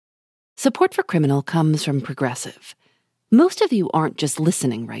Support for Criminal comes from Progressive. Most of you aren't just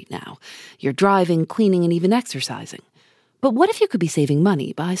listening right now. You're driving, cleaning, and even exercising. But what if you could be saving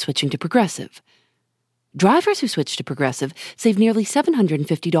money by switching to Progressive? Drivers who switch to Progressive save nearly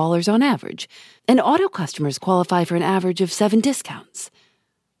 $750 on average, and auto customers qualify for an average of 7 discounts.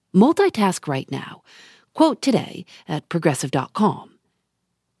 Multitask right now. Quote today at Progressive.com.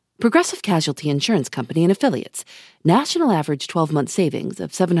 Progressive Casualty Insurance Company and Affiliates. National average 12-month savings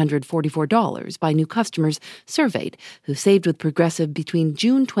of $744 by new customers surveyed who saved with Progressive between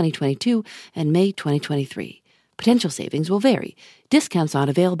June 2022 and May 2023. Potential savings will vary. Discounts not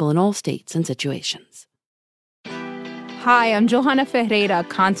available in all states and situations. Hi, I'm Johanna Ferreira,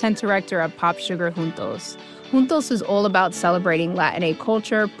 content director at Pop Sugar Juntos. Juntos is all about celebrating Latinx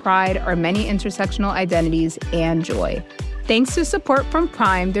culture, pride, our many intersectional identities, and joy. Thanks to support from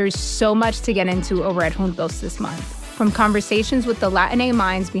Prime, there's so much to get into over at Juntos this month. From conversations with the Latinx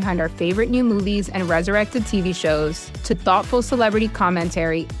minds behind our favorite new movies and resurrected TV shows, to thoughtful celebrity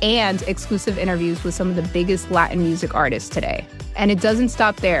commentary and exclusive interviews with some of the biggest Latin music artists today. And it doesn't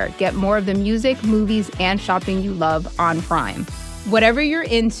stop there. Get more of the music, movies, and shopping you love on Prime. Whatever you're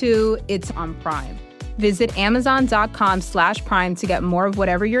into, it's on Prime. Visit Amazon.com/Prime to get more of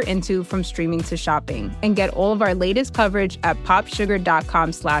whatever you're into, from streaming to shopping. And get all of our latest coverage at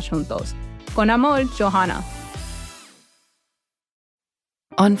popsugar.com/juntos. Con amor, Johanna.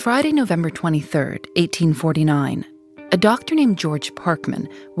 On Friday, November 23rd, 1849, a doctor named George Parkman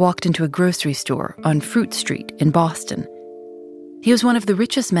walked into a grocery store on Fruit Street in Boston. He was one of the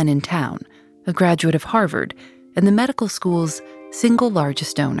richest men in town, a graduate of Harvard, and the medical school's single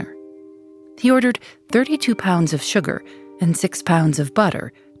largest donor. He ordered 32 pounds of sugar and 6 pounds of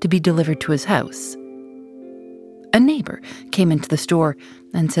butter to be delivered to his house. A neighbor came into the store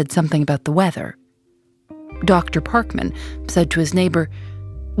and said something about the weather. Dr. Parkman said to his neighbor,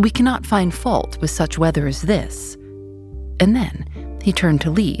 "We cannot find fault with such weather as this." And then he turned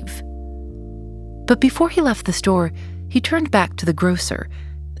to leave. But before he left the store, he turned back to the grocer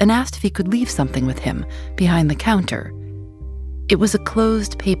and asked if he could leave something with him behind the counter. It was a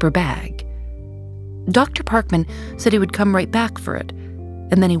closed paper bag. Dr. Parkman said he would come right back for it,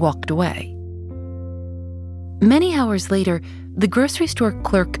 and then he walked away. Many hours later, the grocery store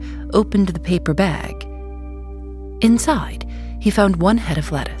clerk opened the paper bag. Inside, he found 1 head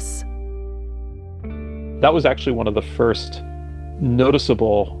of lettuce. That was actually one of the first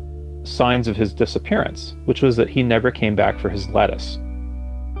noticeable signs of his disappearance, which was that he never came back for his lettuce.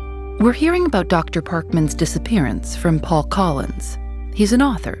 We're hearing about Dr. Parkman's disappearance from Paul Collins. He's an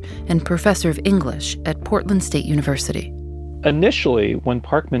author and professor of English at Portland State University. Initially, when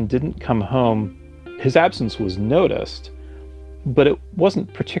Parkman didn't come home, his absence was noticed, but it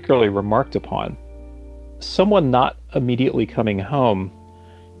wasn't particularly remarked upon. Someone not immediately coming home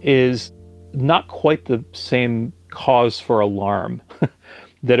is not quite the same cause for alarm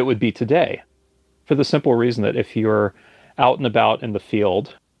that it would be today, for the simple reason that if you're out and about in the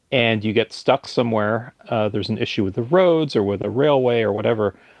field and you get stuck somewhere, there's an issue with the roads or with a railway or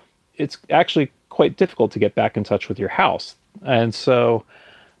whatever, it's actually quite difficult to get back in touch with your house. And so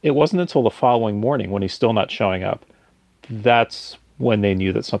it wasn't until the following morning, when he's still not showing up, that's when they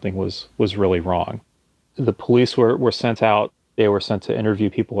knew that something was really wrong. The police were sent out. They were sent to interview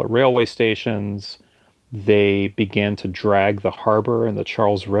people at railway stations. They began to drag the harbor and the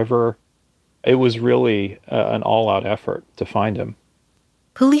Charles River. It was really an all-out effort to find him.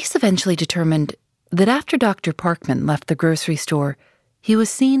 Police eventually determined that after Dr. Parkman left the grocery store, he was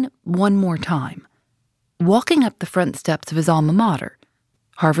seen one more time, walking up the front steps of his alma mater,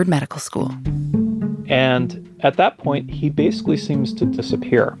 Harvard Medical School. And at that point, he basically seems to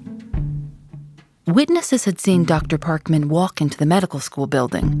disappear. Witnesses had seen Dr. Parkman walk into the medical school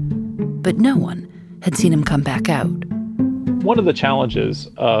building, but no one had seen him come back out. One of the challenges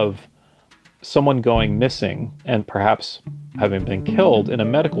of someone going missing and perhaps having been killed in a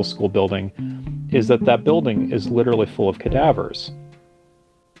medical school building is that building is literally full of cadavers.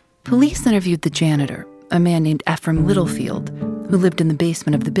 Police interviewed the janitor, a man named Ephraim Littlefield, who lived in the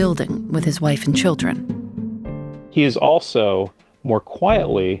basement of the building with his wife and children. He is also, more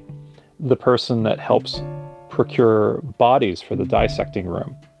quietly, the person that helps procure bodies for the dissecting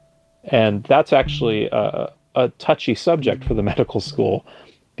room. And that's actually a touchy subject for the medical school,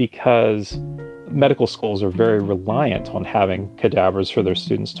 because medical schools are very reliant on having cadavers for their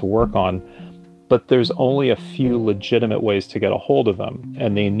students to work on, but there's only a few legitimate ways to get a hold of them,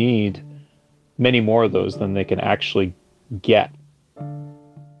 and they need many more of those than they can actually get.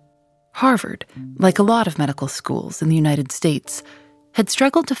 Harvard, like a lot of medical schools in the United States, had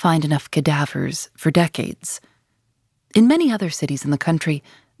struggled to find enough cadavers for decades. In many other cities in the country,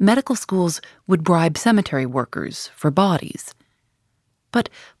 medical schools would bribe cemetery workers for bodies. But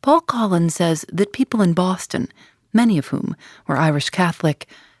Paul Collins says that people in Boston, many of whom were Irish Catholic,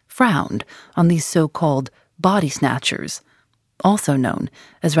 frowned on these so-called body snatchers, also known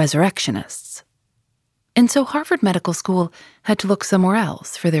as resurrectionists. And so Harvard Medical School had to look somewhere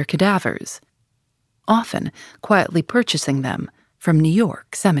else for their cadavers, often quietly purchasing them from New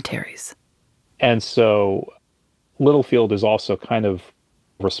York cemeteries. And so Littlefield is also kind of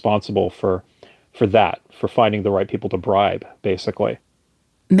responsible for that, for finding the right people to bribe, basically.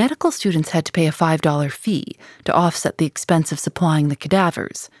 Medical students had to pay a $5 fee to offset the expense of supplying the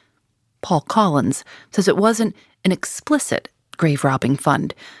cadavers. Paul Collins says it wasn't an explicit grave-robbing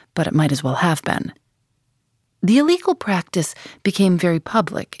fund, but it might as well have been. The illegal practice became very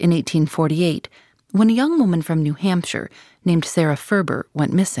public in 1848 when a young woman from New Hampshire named Sarah Ferber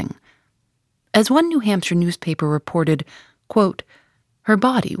went missing. As one New Hampshire newspaper reported, quote, "Her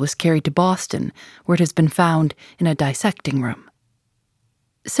body was carried to Boston, where it has been found in a dissecting room."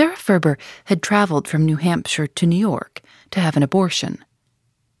 Sarah Ferber had traveled from New Hampshire to New York to have an abortion.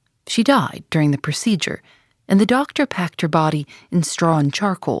 She died during the procedure, and the doctor packed her body in straw and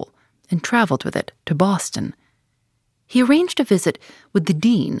charcoal and traveled with it to Boston. He arranged a visit with the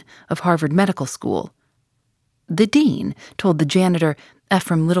dean of Harvard Medical School. The dean told the janitor,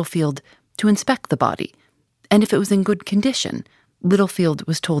 Ephraim Littlefield, to inspect the body, and if it was in good condition, Littlefield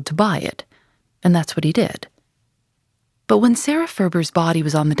was told to buy it, and that's what he did. But when Sarah Ferber's body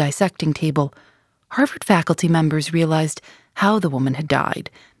was on the dissecting table, Harvard faculty members realized how the woman had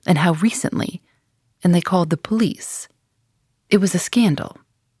died and how recently, and they called the police. It was a scandal.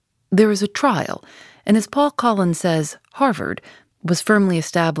 There was a trial, and as Paul Collins says, Harvard was firmly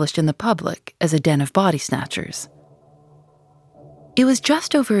established in the public as a den of body snatchers. It was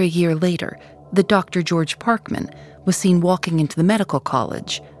just over a year later that Dr. George Parkman was seen walking into the medical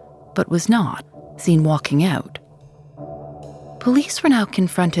college, but was not seen walking out. Police were now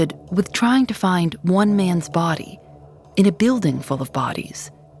confronted with trying to find one man's body in a building full of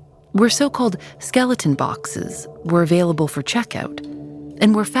bodies, where so-called skeleton boxes were available for checkout,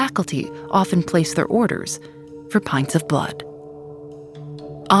 and where faculty often placed their orders for pints of blood.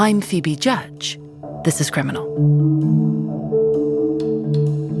 I'm Phoebe Judge. This is Criminal.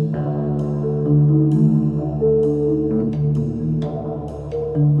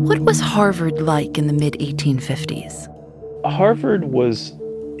 What was Harvard like in the mid-1850s? Harvard was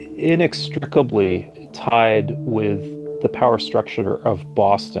inextricably tied with the power structure of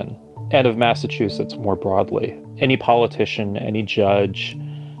Boston and of Massachusetts more broadly. Any politician, any judge,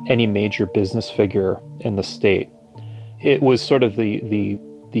 any major business figure in the state. It was sort of the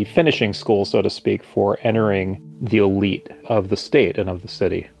finishing school, so to speak, for entering the elite of the state and of the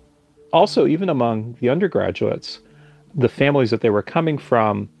city. Also, even among the undergraduates, the families that they were coming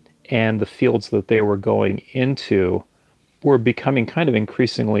from and the fields that they were going into were becoming kind of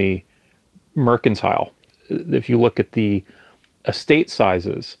increasingly mercantile. If you look at the estate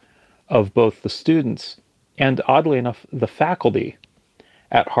sizes of both the students and, oddly enough, the faculty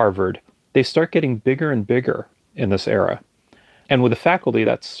at Harvard, they start getting bigger and bigger in this era. And with the faculty,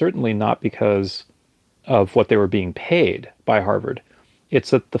 that's certainly not because of what they were being paid by Harvard. It's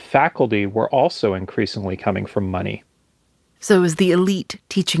that the faculty were also increasingly coming from money. So it was the elite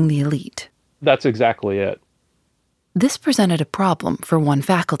teaching the elite. That's exactly it. This presented a problem for one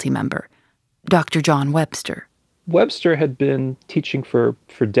faculty member, Dr. John Webster. Webster had been teaching for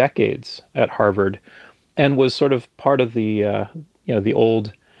decades at Harvard and was sort of part of the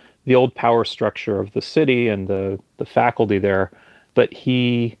old power structure of the city and the faculty there, but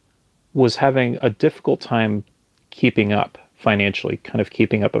he was having a difficult time keeping up financially, kind of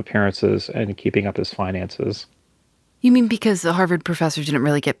keeping up appearances and keeping up his finances. You mean because the Harvard professors didn't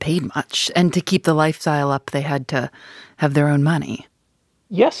really get paid much, and to keep the lifestyle up, they had to have their own money?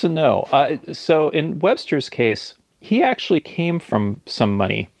 Yes and no. So in Webster's case, he actually came from some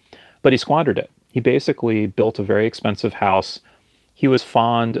money, but he squandered it. He basically built a very expensive house. He was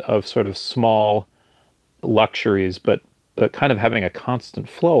fond of sort of small luxuries, but kind of having a constant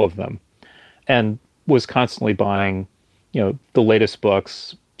flow of them, and was constantly buying, the latest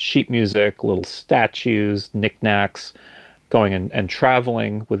books, sheet music, little statues, knickknacks, going and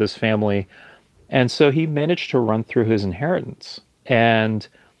traveling with his family. And so he managed to run through his inheritance. And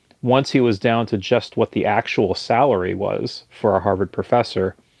once he was down to just what the actual salary was for a Harvard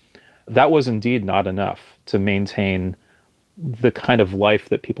professor, that was indeed not enough to maintain the kind of life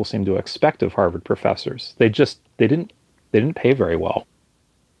that people seem to expect of Harvard professors. They didn't pay very well.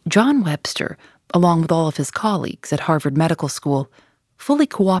 John Webster, along with all of his colleagues at Harvard Medical School, fully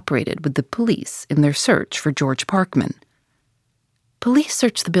cooperated with the police in their search for George Parkman. Police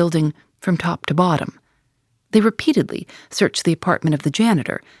searched the building from top to bottom. They repeatedly searched the apartment of the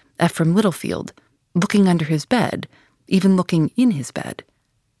janitor, Ephraim Littlefield, looking under his bed, even looking in his bed.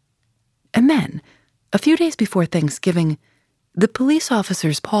 And then, a few days before Thanksgiving, the police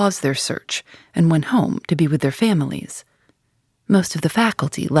officers paused their search and went home to be with their families. Most of the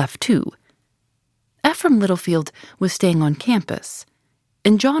faculty left too. Ephraim Littlefield was staying on campus,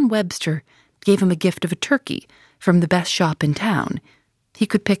 and John Webster gave him a gift of a turkey from the best shop in town. He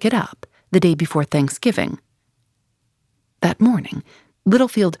could pick it up the day before Thanksgiving. That morning,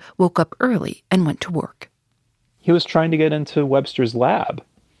 Littlefield woke up early and went to work. He was trying to get into Webster's lab,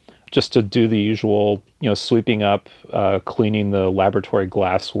 just to do the usual, sweeping up, cleaning the laboratory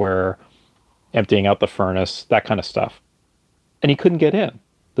glassware, emptying out the furnace, that kind of stuff. And he couldn't get in.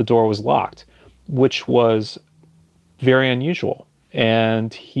 The door was locked, which was very unusual.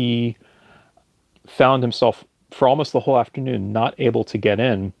 And he found himself for almost the whole afternoon not able to get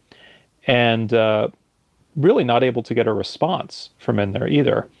in, and really not able to get a response from in there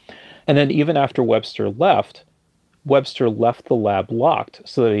either. And then even after Webster left the lab locked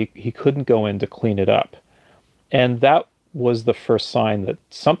so that he couldn't go in to clean it up. And that was the first sign that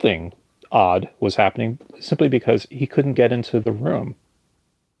something odd was happening, simply because he couldn't get into the room.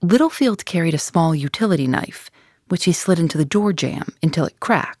 Littlefield carried a small utility knife, which he slid into the door jamb until it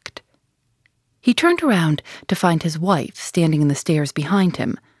cracked. He turned around to find his wife standing in the stairs behind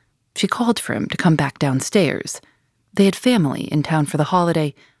him. She called for him to come back downstairs. They had family in town for the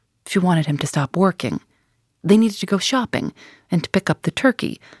holiday. She wanted him to stop working. They needed to go shopping and to pick up the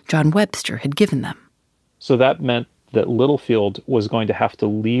turkey John Webster had given them. So that meant that Littlefield was going to have to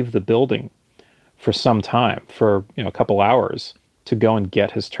leave the building for some time, for a couple hours, to go and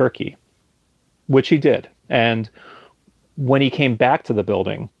get his turkey, which he did. And when he came back to the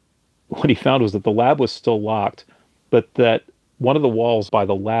building, what he found was that the lab was still locked, but that one of the walls by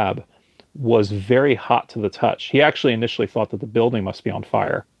the lab was very hot to the touch. He actually initially thought that the building must be on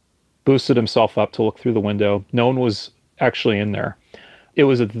fire. Boosted himself up to look through the window. No one was actually in there. It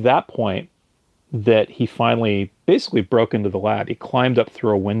was at that point that he finally basically broke into the lab. He climbed up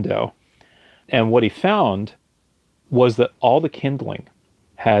through a window. And what he found was that all the kindling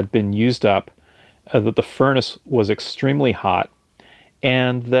had been used up, that the furnace was extremely hot,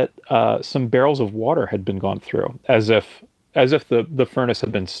 and that some barrels of water had been gone through, as if the furnace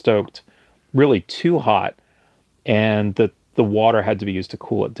had been stoked really too hot, and that the water had to be used to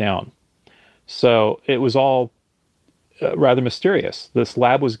cool it down. So it was all rather mysterious. This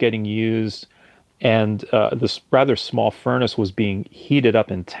lab was getting used, and this rather small furnace was being heated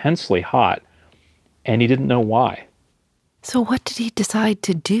up intensely hot, and he didn't know why. So what did he decide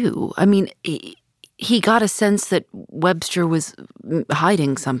to do? I mean, he got a sense that Webster was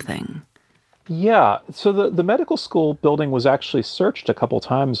hiding something. Yeah, so the medical school building was actually searched a couple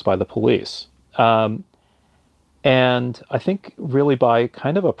times by the police. And I think really by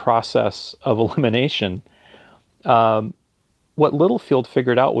kind of a process of elimination, what Littlefield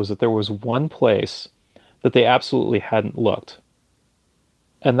figured out was that there was one place that they absolutely hadn't looked,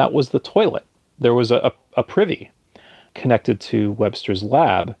 and that was the toilet. There was a privy connected to Webster's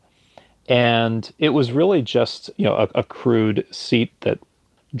lab, and it was really just a crude seat that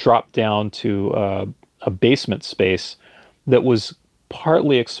dropped down to a basement space that was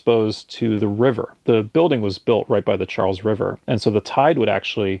partly exposed to the river. The building was built right by the Charles River, and so the tide would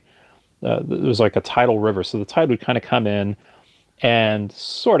actually, there was like a tidal river, so the tide would kind of come in and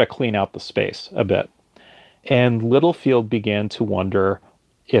sort of clean out the space a bit. And Littlefield began to wonder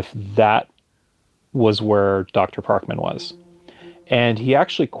if that was where Dr. Parkman was. And he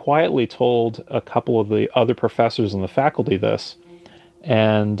actually quietly told a couple of the other professors in the faculty this,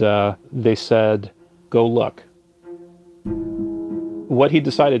 and they said, "Go look." What he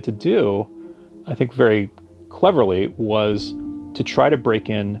decided to do, I think very cleverly, was to try to break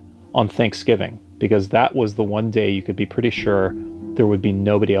in on Thanksgiving, because that was the one day you could be pretty sure there would be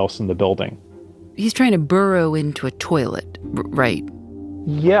nobody else in the building. He's trying to burrow into a toilet, right?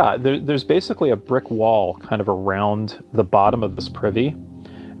 Yeah, there's basically a brick wall kind of around the bottom of this privy.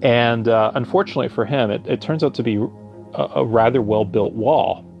 And unfortunately for him, it turns out to be a rather well-built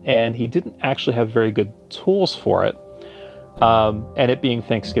wall. And he didn't actually have very good tools for it. And it being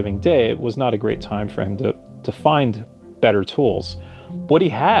Thanksgiving Day, it was not a great time for him to find better tools. What he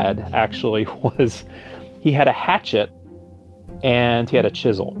had, actually, was he had a hatchet and he had a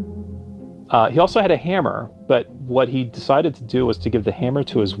chisel. He also had a hammer, but what he decided to do was to give the hammer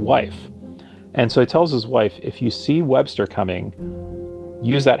to his wife. And so he tells his wife, "If you see Webster coming,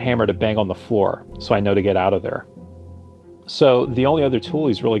 use that hammer to bang on the floor so I know to get out of there." So the only other tool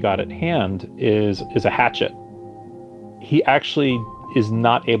he's really got at hand is a hatchet. he actually is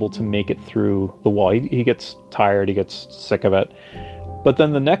not able to make it through the wall. He gets tired, he gets sick of it. But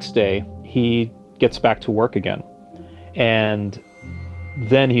then the next day, he gets back to work again. And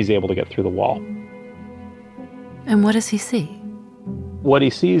then he's able to get through the wall. And what does he see? What he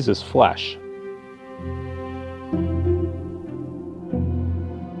sees is flesh.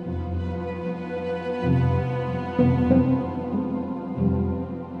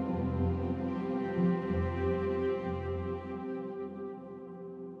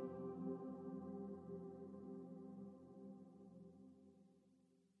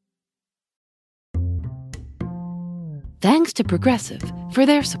 Thanks to Progressive for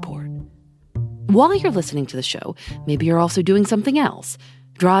their support. While you're listening to the show, maybe you're also doing something else.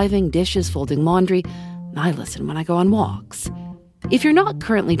 Driving, dishes, folding laundry. I listen when I go on walks. If you're not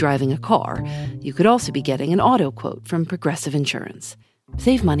currently driving a car, you could also be getting an auto quote from Progressive Insurance.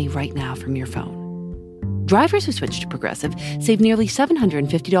 Save money right now from your phone. Drivers who switch to Progressive save nearly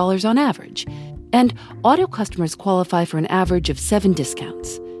 $750 on average. And auto customers qualify for an average of 7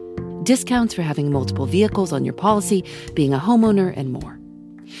 discounts. Discounts for having multiple vehicles on your policy, being a homeowner, and more.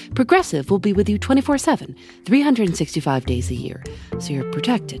 Progressive will be with you 24/7, 365 days a year, so you're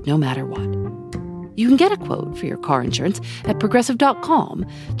protected no matter what. You can get a quote for your car insurance at Progressive.com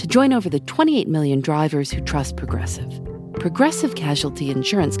to join over the 28 million drivers who trust Progressive. Progressive Casualty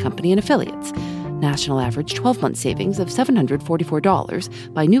Insurance Company and Affiliates. National average 12-month savings of $744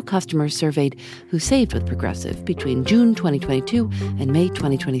 by new customers surveyed who saved with Progressive between June 2022 and May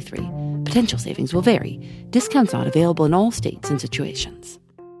 2023. Potential savings will vary. Discounts not available in all states and situations.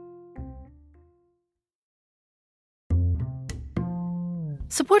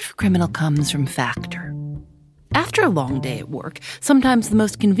 Support for Criminal comes from Factor. After a long day at work, sometimes the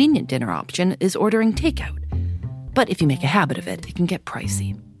most convenient dinner option is ordering takeout. But if you make a habit of it, it can get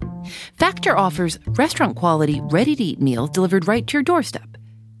pricey. Factor offers restaurant-quality, ready-to-eat meals delivered right to your doorstep.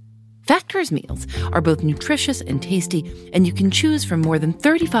 Factor's meals are both nutritious and tasty, and you can choose from more than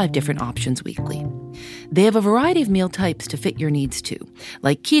 35 different options weekly. They have a variety of meal types to fit your needs too,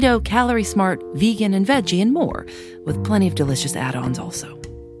 like keto, calorie smart, vegan, and veggie, and more, with plenty of delicious add-ons also.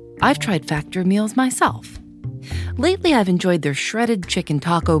 I've tried Factor meals myself. Lately, I've enjoyed their shredded chicken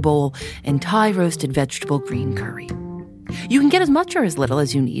taco bowl and Thai roasted vegetable green curry. You can get as much or as little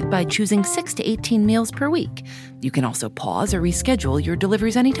as you need by choosing 6 to 18 meals per week. You can also pause or reschedule your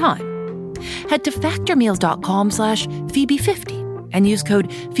deliveries anytime. Head to factormeals.com/Phoebe50 and use code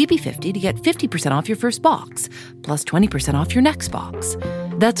Phoebe50 to get 50% off your first box, plus 20% off your next box.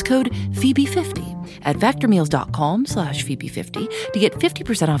 That's code Phoebe50 at factormeals.com/Phoebe50 to get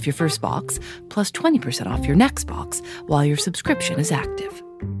 50% off your first box, plus 20% off your next box while your subscription is active.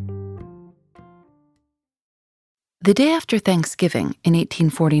 The day after Thanksgiving in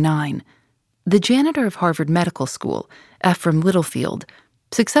 1849, the janitor of Harvard Medical School, Ephraim Littlefield,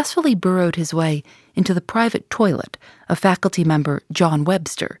 successfully burrowed his way into the private toilet of faculty member John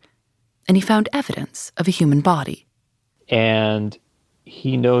Webster, and he found evidence of a human body. And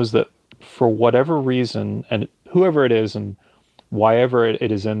he knows that for whatever reason, and whoever it is and whyever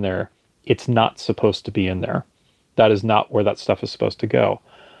it is in there, it's not supposed to be in there. That is not where that stuff is supposed to go.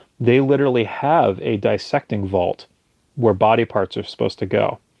 They literally have a dissecting vault where body parts are supposed to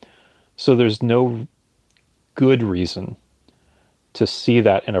go. So there's no good reason to see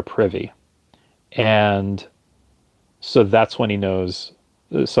that in a privy. And so that's when he knows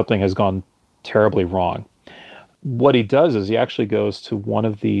something has gone terribly wrong. What he does is he actually goes to one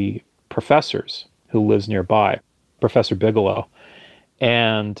of the professors who lives nearby, Professor Bigelow,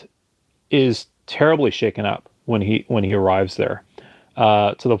 and is terribly shaken up when he arrives there,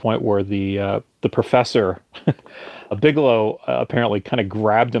 to the point where the professor, Bigelow, apparently kind of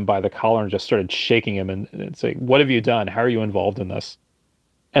grabbed him by the collar and just started shaking him and saying, "What have you done? How are you involved in this?"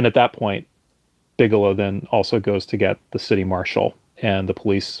 And at that point, Bigelow then also goes to get the city marshal, and the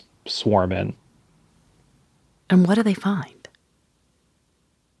police swarm in. And what do they find?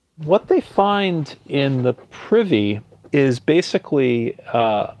 What they find in the privy is basically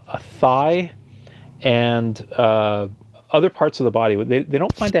a thigh and other parts of the body. They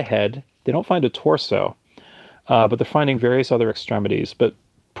don't find a head. They don't find a torso, but they're finding various other extremities, but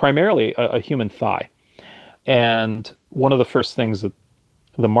primarily a human thigh. And one of the first things that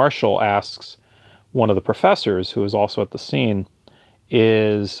the marshal asks one of the professors, who is also at the scene,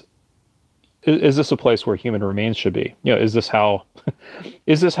 is this a place where human remains should be? You know, is this how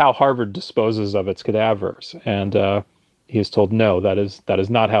Harvard disposes of its cadavers? And he is told, no, that is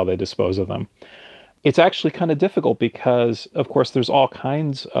not how they dispose of them. It's actually kind of difficult because, of course, there's all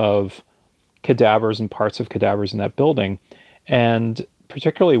kinds of cadavers and parts of cadavers in that building, and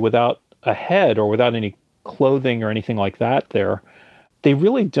particularly without a head or without any clothing or anything like that there. They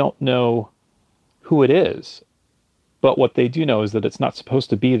really don't know who it is. But what they do know is that it's not supposed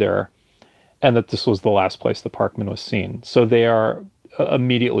to be there and that this was the last place the Parkman was seen. So they are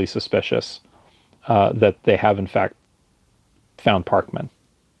immediately suspicious that they have, in fact, found Parkman.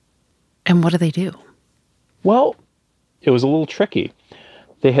 And what do they do? Well, it was a little tricky.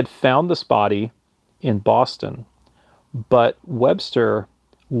 They had found this body in Boston, but Webster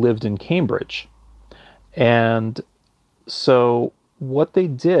lived in Cambridge. And so what they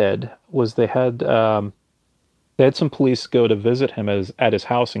did was they had some police go to visit him at his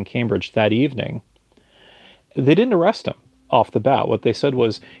house in Cambridge that evening. They didn't arrest him off the bat. What they said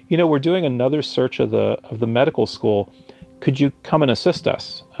was, we're doing another search of the medical school. Could you come and assist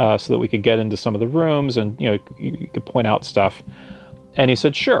us so that we could get into some of the rooms and, you could point out stuff? And he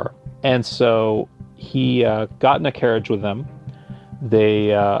said, sure. And so he got in a carriage with them.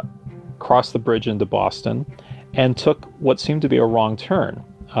 They crossed the bridge into Boston and took what seemed to be a wrong turn.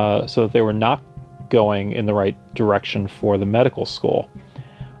 So they were not going in the right direction for the medical school.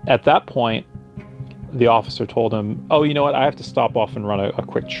 At that point, the officer told him, oh, you know what? I have to stop off and run a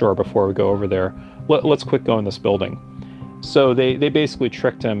quick chore before we go over there. Let's quick go in this building. So they basically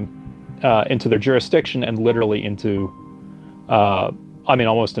tricked him into their jurisdiction and literally into,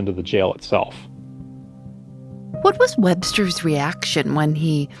 almost into the jail itself. What was Webster's reaction when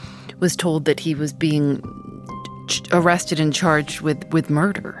he was told that he was being arrested and charged with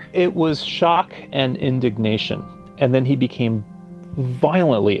murder? It was shock and indignation. And then he became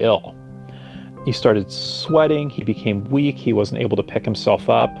violently ill. He started sweating. He became weak. He wasn't able to pick himself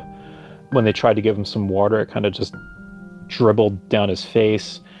up. When they tried to give him some water, it kind of just dribbled down his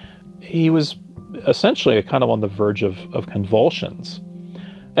face. He was essentially kind of on the verge of convulsions.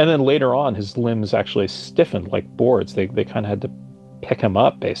 And then later on, his limbs actually stiffened like boards. They kind of had to pick him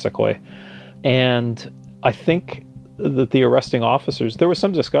up, basically. And I think that the arresting officers, there was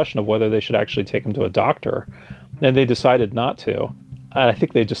some discussion of whether they should actually take him to a doctor, and they decided not to. And I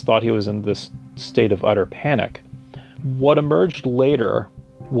think they just thought he was in this state of utter panic. What emerged later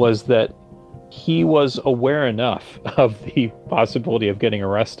was that he was aware enough of the possibility of getting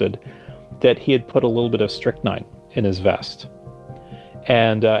arrested that he had put a little bit of strychnine in his vest.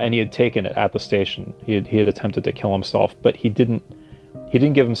 And he had taken it at the station. He had attempted to kill himself, but he didn't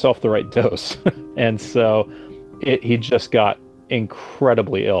give himself the right dose. And so he just got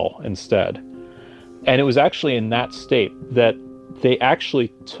incredibly ill instead. And it was actually in that state that they actually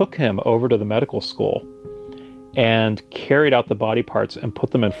took him over to the medical school and carried out the body parts and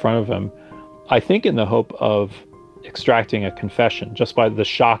put them in front of him, I think in the hope of extracting a confession, just by the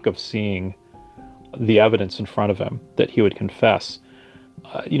shock of seeing the evidence in front of him, that he would confess.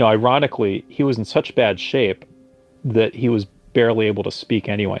 Ironically, he was in such bad shape that he was barely able to speak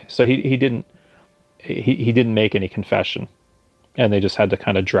anyway. So he didn't make any confession, and they just had to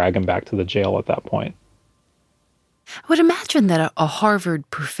kind of drag him back to the jail at that point. I would imagine that a Harvard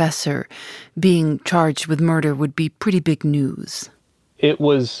professor being charged with murder would be pretty big news. It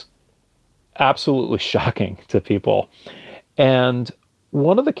was absolutely shocking to people. And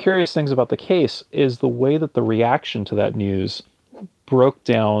one of the curious things about the case is the way that the reaction to that news broke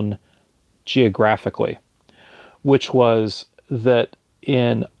down geographically, which was that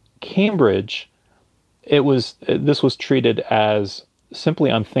in Cambridge, this was treated as simply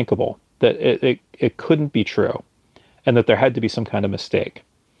unthinkable, that it couldn't be true, and that there had to be some kind of mistake.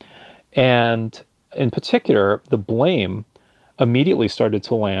 And in particular, the blame immediately started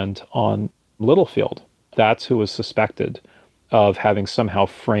to land on Littlefield. That's who was suspected of having somehow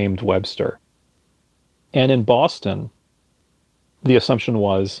framed Webster. And in Boston, the assumption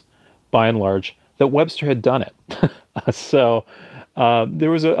was, by and large, that Webster had done it. So there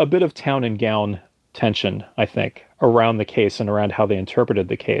was a bit of town and gown tension, I think, around the case and around how they interpreted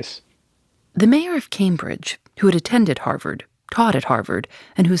the case. The mayor of Cambridge, who had attended Harvard, taught at Harvard,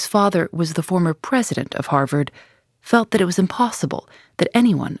 and whose father was the former president of Harvard, felt that it was impossible that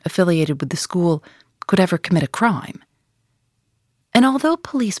anyone affiliated with the school could ever commit a crime. And although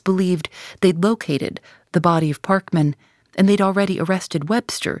police believed they'd located the body of Parkman and they'd already arrested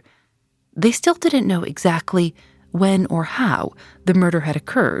Webster, they still didn't know exactly when or how the murder had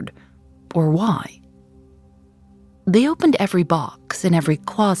occurred, or why. They opened every box and every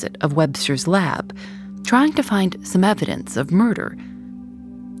closet of Webster's lab, trying to find some evidence of murder.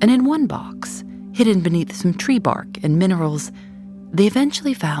 And in one box, hidden beneath some tree bark and minerals, they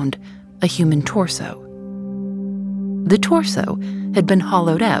eventually found a human torso. The torso had been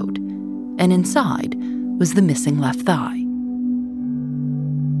hollowed out, and inside was the missing left thigh.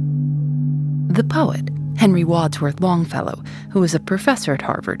 The poet Henry Wadsworth Longfellow, who was a professor at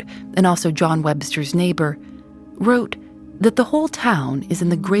Harvard and also John Webster's neighbor, wrote that the whole town is in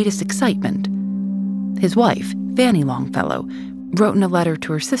the greatest excitement. His wife, Fanny Longfellow, wrote in a letter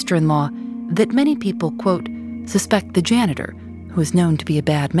to her sister-in-law that many people, quote, suspect the janitor, who is known to be a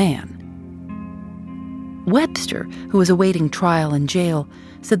bad man. Webster, who was awaiting trial in jail,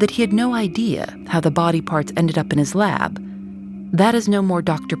 said that he had no idea how the body parts ended up in his lab. That is no more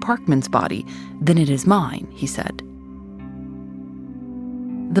Dr. Parkman's body than it is mine, he said.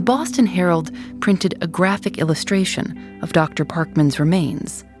 The Boston Herald printed a graphic illustration of Dr. Parkman's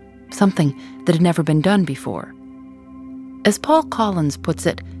remains, something that had never been done before. As Paul Collins puts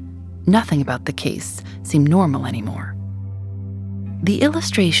it, nothing about the case seemed normal anymore. The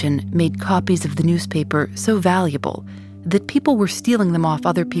illustration made copies of the newspaper so valuable that people were stealing them off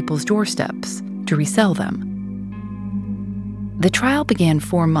other people's doorsteps to resell them. The trial began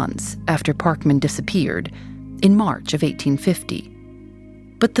 4 months after Parkman disappeared, in March of 1850.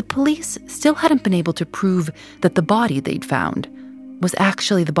 But the police still hadn't been able to prove that the body they'd found was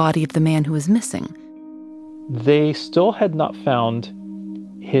actually the body of the man who was missing. They still had not found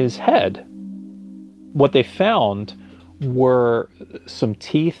his head. What they found were some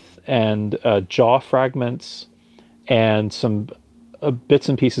teeth and jaw fragments and some bits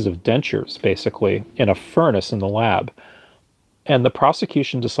and pieces of dentures, basically, in a furnace in the lab. And the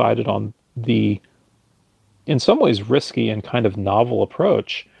prosecution decided on the, in some ways, risky and kind of novel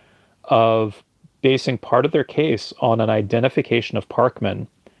approach of basing part of their case on an identification of Parkman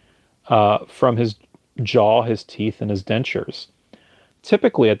from his jaw, his teeth, and his dentures.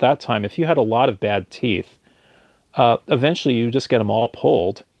 Typically, at that time, if you had a lot of bad teeth, eventually you just get them all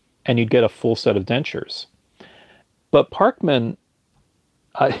pulled and you'd get a full set of dentures. But Parkman,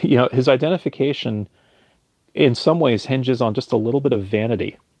 his identification in some ways hinges on just a little bit of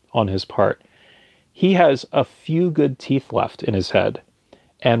vanity on his part. He has a few good teeth left in his head,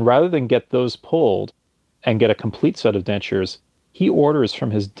 and rather than get those pulled and get a complete set of dentures, he orders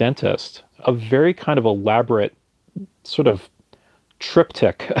from his dentist a very kind of elaborate sort of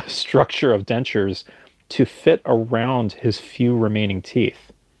triptych structure of dentures to fit around his few remaining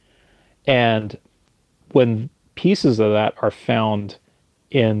teeth. And when pieces of that are found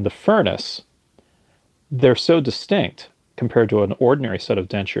in the furnace, they're so distinct compared to an ordinary set of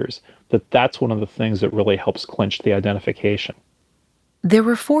dentures that that's one of the things that really helps clinch the identification. There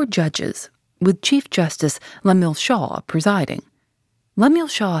were 4 judges, with Chief Justice Lemuel Shaw presiding. Lemuel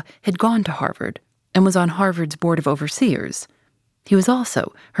Shaw had gone to Harvard and was on Harvard's Board of Overseers. He was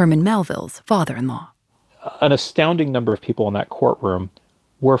also Herman Melville's father-in-law. An astounding number of people in that courtroom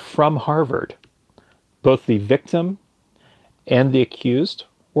were from Harvard. Both the victim and the accused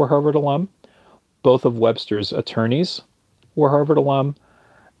were Harvard alum. Both of Webster's attorneys were Harvard alum.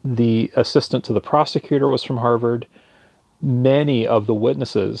 The assistant to the prosecutor was from Harvard. Many of the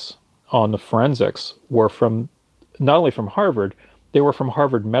witnesses on the forensics were from, not only from Harvard, they were from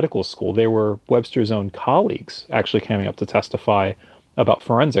Harvard Medical School. They were Webster's own colleagues actually coming up to testify about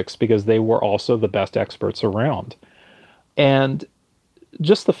forensics because they were also the best experts around. And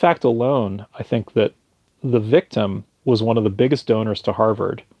just the fact alone, I think that the victim was one of the biggest donors to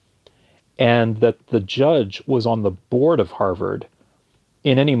Harvard, and that the judge was on the board of Harvard,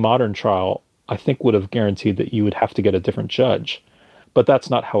 in any modern trial, I think would have guaranteed that you would have to get a different judge. But that's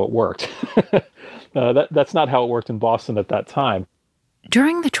not how it worked. That's not how it worked in Boston at that time.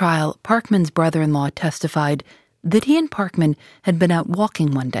 During the trial, Parkman's brother-in-law testified that he and Parkman had been out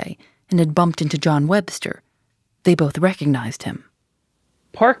walking one day and had bumped into John Webster. They both recognized him.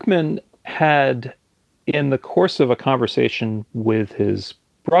 Parkman had, in the course of a conversation with his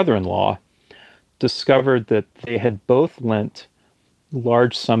brother-in-law, discovered that they had both lent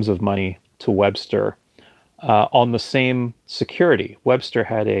large sums of money to Webster on the same security. Webster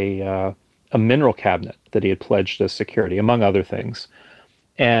had a mineral cabinet that he had pledged as security, among other things.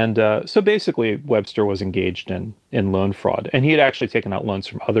 And so basically, Webster was engaged in loan fraud. And he had actually taken out loans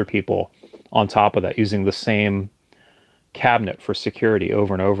from other people on top of that, using the same cabinet for security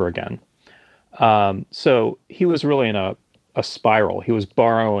over and over again. So he was really in a spiral. He was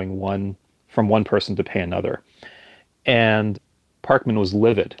borrowing from one person to pay another. And Parkman was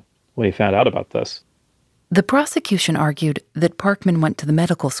livid when he found out about this. The prosecution argued that Parkman went to the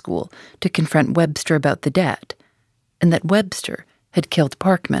medical school to confront Webster about the debt, and that Webster had killed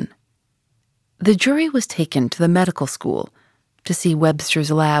Parkman. The jury was taken to the medical school to see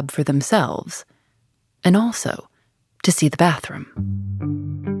Webster's lab for themselves, and also to see the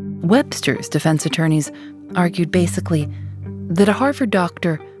bathroom. Webster's defense attorneys argued basically that a Harvard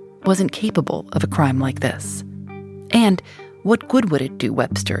doctor wasn't capable of a crime like this. And What good would it do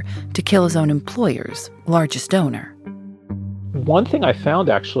Webster to kill his own employer's largest donor? One thing I found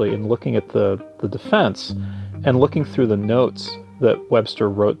actually in looking at the defense and looking through the notes that Webster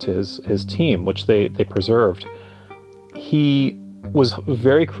wrote to his team, which they preserved, he was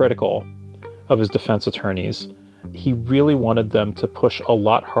very critical of his defense attorneys. He really wanted them to push a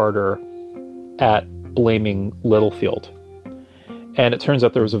lot harder at blaming Littlefield. And it turns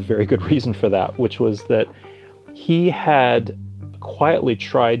out there was a very good reason for that, which was that he had quietly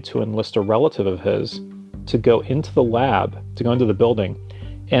tried to enlist a relative of his to go into the lab, to go into the building,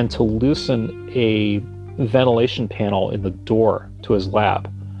 and to loosen a ventilation panel in the door to his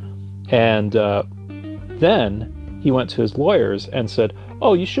lab. And then he went to his lawyers and said,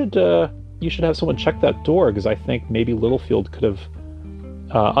 "Oh, you should have someone check that door, because I think maybe Littlefield could have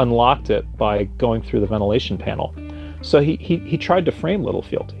unlocked it by going through the ventilation panel." So he tried to frame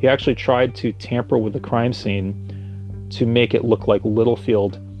Littlefield. He actually tried to tamper with the crime scene to make it look like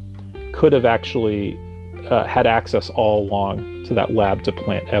Littlefield could have actually had access all along to that lab to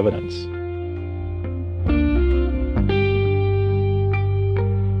plant evidence.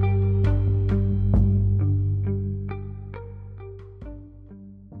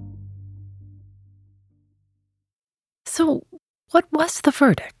 So, what was the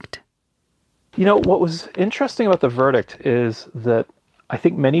verdict? You know, what was interesting about the verdict is that I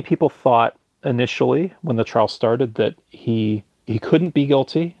think many people thought initially, when the trial started, that he couldn't be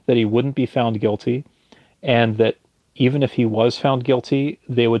guilty, that he wouldn't be found guilty, and that even if he was found guilty,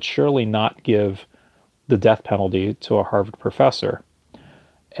 they would surely not give the death penalty to a Harvard professor.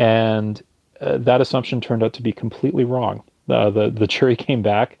 And that assumption turned out to be completely wrong. The jury came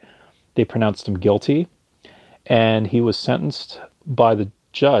back, they pronounced him guilty, and he was sentenced by the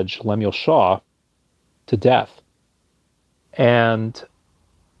judge, Lemuel Shaw, to death. And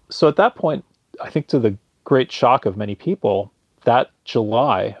so at that point, I think to the great shock of many people, that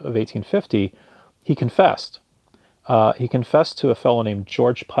July of 1850, he confessed. He confessed to a fellow named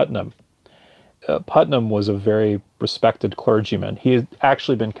George Putnam. Putnam was a very respected clergyman. He had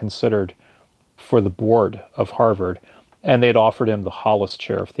actually been considered for the board of Harvard, and they'd offered him the Hollis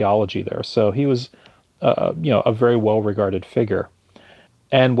Chair of Theology there. So he was, a very well-regarded figure.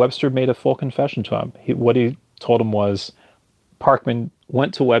 And Webster made a full confession to him. What he told him was, Parkman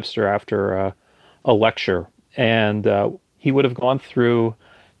went to Webster after a lecture, and he would have gone through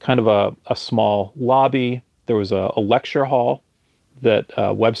kind of a small lobby. There was a lecture hall that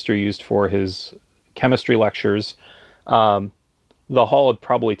Webster used for his chemistry lectures. The hall had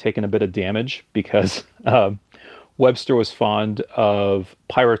probably taken a bit of damage because Webster was fond of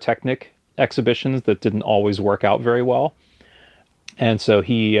pyrotechnic exhibitions that didn't always work out very well. And so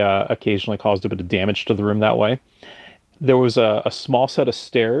he occasionally caused a bit of damage to the room that way. There was a small set of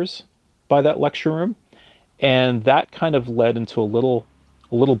stairs by that lecture room, and that kind of led into a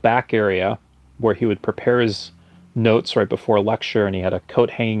little back area where he would prepare his notes right before a lecture, and he had a coat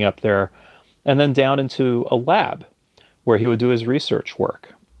hanging up there, and then down into a lab where he would do his research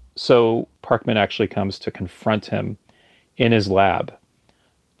work. So Parkman actually comes to confront him in his lab,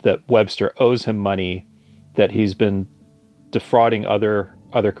 that Webster owes him money, that he's been defrauding other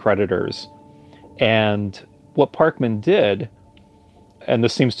creditors. And what Parkman did, and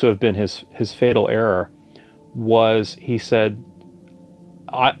this seems to have been his fatal error, was he said,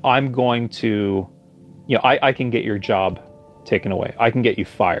 I'm going to, I can get your job taken away. I can get you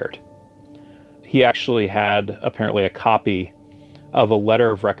fired. He actually had apparently a copy of a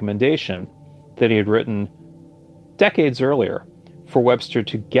letter of recommendation that he had written decades earlier for Webster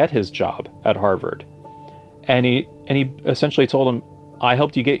to get his job at Harvard. And he essentially told him, I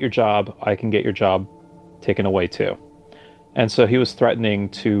helped you get your job, I can get your job taken away too. And so he was threatening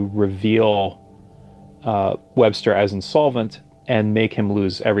to reveal Webster as insolvent and make him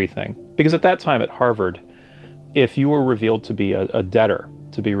lose everything. Because at that time at Harvard, if you were revealed to be a debtor,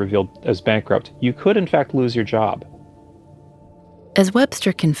 to be revealed as bankrupt, you could in fact lose your job. As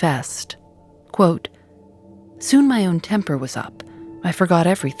Webster confessed, quote, "Soon my own temper was up. I forgot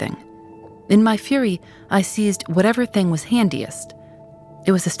everything. In my fury, I seized whatever thing was handiest.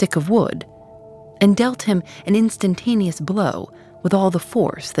 It was a stick of wood, and dealt him an instantaneous blow with all the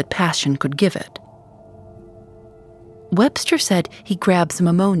force that passion could give it." Webster said he grabbed some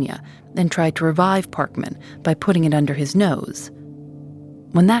ammonia and tried to revive Parkman by putting it under his nose.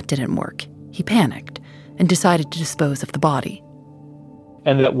 When that didn't work, he panicked and decided to dispose of the body.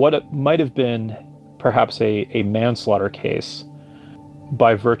 And that what it might have been perhaps a manslaughter case,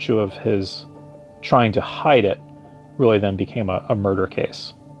 by virtue of his trying to hide it, really then became a murder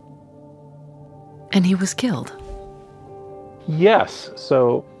case. And he was killed. Yes.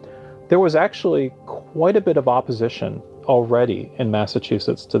 So there was actually quite a bit of opposition already in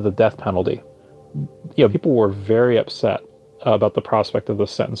Massachusetts to the death penalty. People were very upset about the prospect of the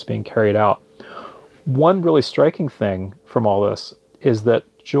sentence being carried out. One really striking thing from all this is that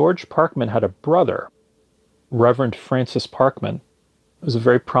George Parkman had a brother, Reverend Francis Parkman, who was a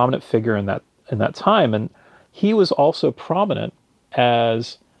very prominent figure in that time, and he was also prominent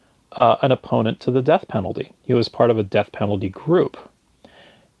as an opponent to the death penalty. He was part of a death penalty group,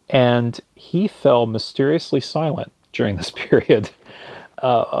 and he fell mysteriously silent during this period.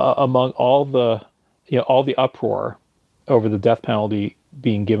 Among all the uproar over the death penalty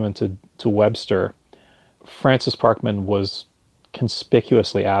being given to Webster, Francis Parkman was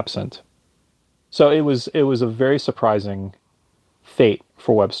conspicuously absent. So it was a very surprising fate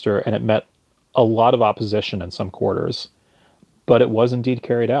for Webster, and it met a lot of opposition in some quarters, but it was indeed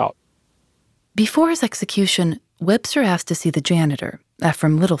carried out. Before his execution, Webster asked to see the janitor,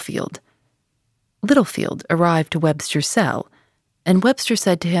 Ephraim Littlefield. Littlefield arrived to Webster's cell, and Webster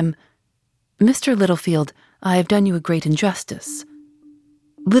said to him, "Mr. Littlefield, I have done you a great injustice."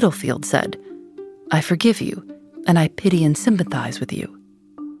 Littlefield said, "I forgive you, and I pity and sympathize with you."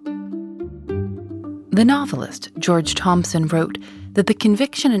 The novelist George Thompson wrote that the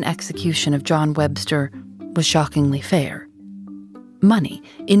conviction and execution of John Webster was shockingly fair. Money,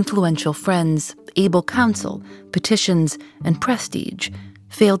 influential friends, able counsel, petitions, and prestige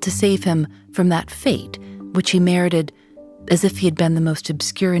failed to save him from that fate which he merited as if he had been the most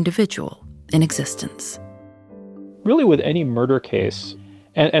obscure individual in existence. Really, with any murder case,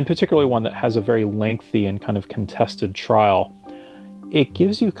 and particularly one that has a very lengthy and kind of contested trial, it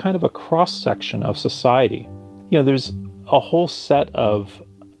gives you kind of a cross-section of society. There's a whole set of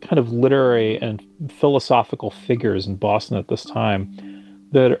kind of literary and philosophical figures in Boston at this time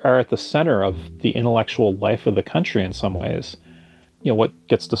that are at the center of the intellectual life of the country in some ways. What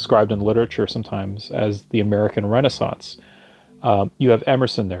gets described in literature sometimes as the American Renaissance. You have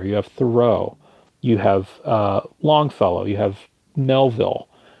Emerson there, you have Thoreau, you have Longfellow, you have Melville,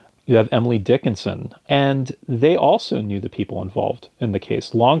 you have Emily Dickinson, and they also knew the people involved in the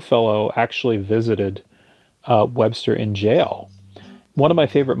case. Longfellow actually visited Webster in jail. One of my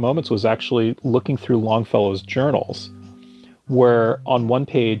favorite moments was actually looking through Longfellow's journals, where on one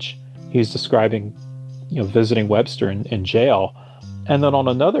page he's describing, visiting Webster in jail, and then on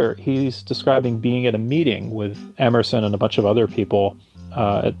another he's describing being at a meeting with Emerson and a bunch of other people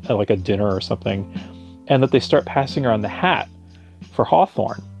at like a dinner or something, and that they start passing around the hat for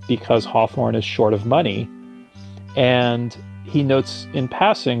Hawthorne because Hawthorne is short of money, and he notes in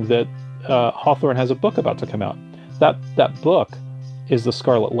passing that Hawthorne has a book about to come out. That book is The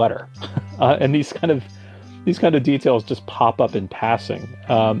Scarlet Letter, and these kind of details just pop up in passing.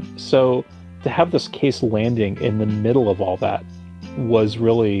 So to have this case landing in the middle of all that was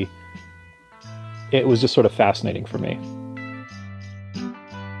just sort of fascinating for me.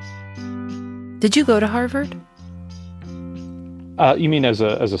 Did you go to Harvard? You mean as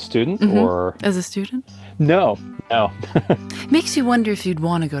a student, Mm-hmm. or as a student? No. Makes you wonder if you'd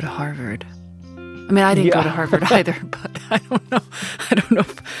want to go to Harvard. I mean, I didn't go to Harvard either, but I don't know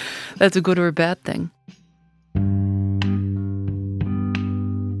if that's a good or a bad thing.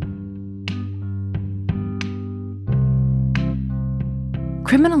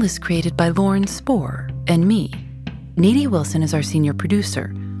 Criminal is created by Lauren Spohr and me. Nadia Wilson is our senior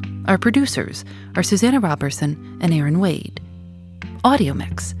producer. Our producers are Susanna Robertson and Aaron Wade. Audio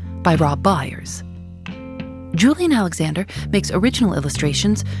mix by Rob Byers. Julian Alexander makes original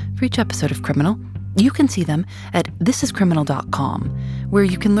illustrations for each episode of Criminal. You can see them at thisiscriminal.com, where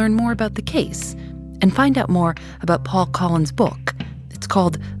you can learn more about the case and find out more about Paul Collins' book. It's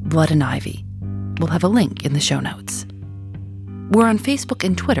called Blood and Ivy. We'll have a link in the show notes. We're on Facebook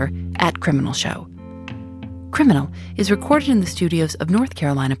and Twitter at Criminal Show. Criminal is recorded in the studios of North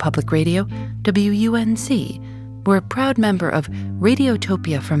Carolina Public Radio, WUNC. We're a proud member of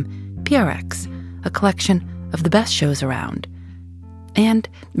Radiotopia from PRX, a collection of the best shows around. And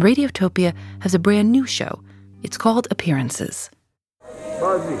Radiotopia has a brand new show. It's called Appearances.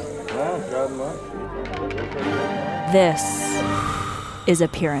 This is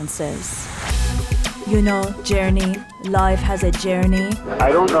Appearances. Journey. Life has a journey.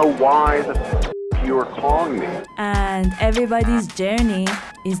 I don't know why you were calling me. And everybody's journey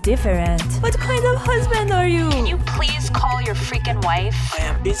is different. What kind of husband are you? Can you please call your freaking wife? I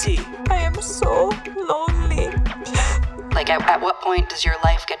am busy. I am so lonely. Like, at what point does your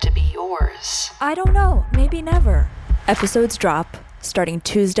life get to be yours? I don't know. Maybe never. Episodes drop starting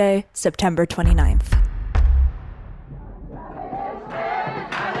Tuesday, September 29th.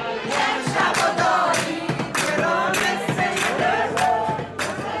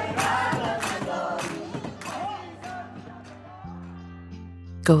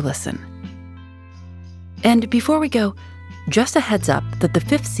 go listen. And before we go, just a heads up that the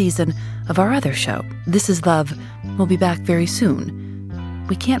 5th season of our other show, This Is Love, will be back very soon.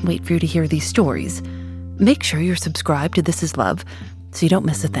 We can't wait for you to hear these stories. Make sure you're subscribed to This Is Love so you don't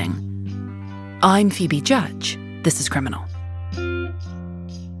miss a thing. I'm Phoebe Judge. This is Criminal.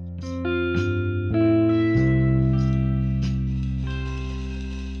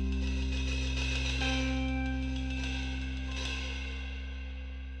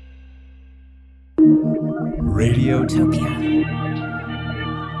 Radiotopia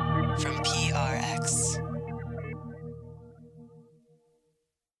from PRX.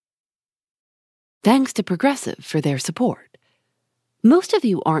 Thanks to Progressive for their support. Most of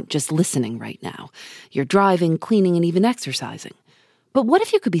you aren't just listening right now. You're driving, cleaning, and even exercising. But what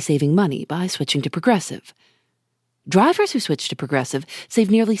if you could be saving money by switching to Progressive? Drivers who switch to Progressive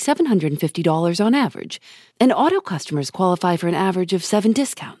save nearly $750 on average, and auto customers qualify for an average of 7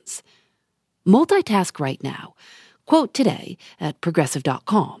 discounts. Multitask right now. Quote today at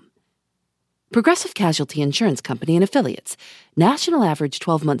Progressive.com. Progressive Casualty Insurance Company and Affiliates. National average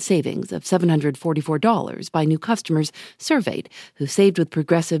 12-month savings of $744 by new customers surveyed who saved with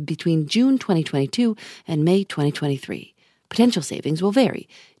Progressive between June 2022 and May 2023. Potential savings will vary.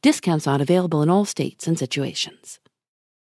 Discounts not available in all states and situations.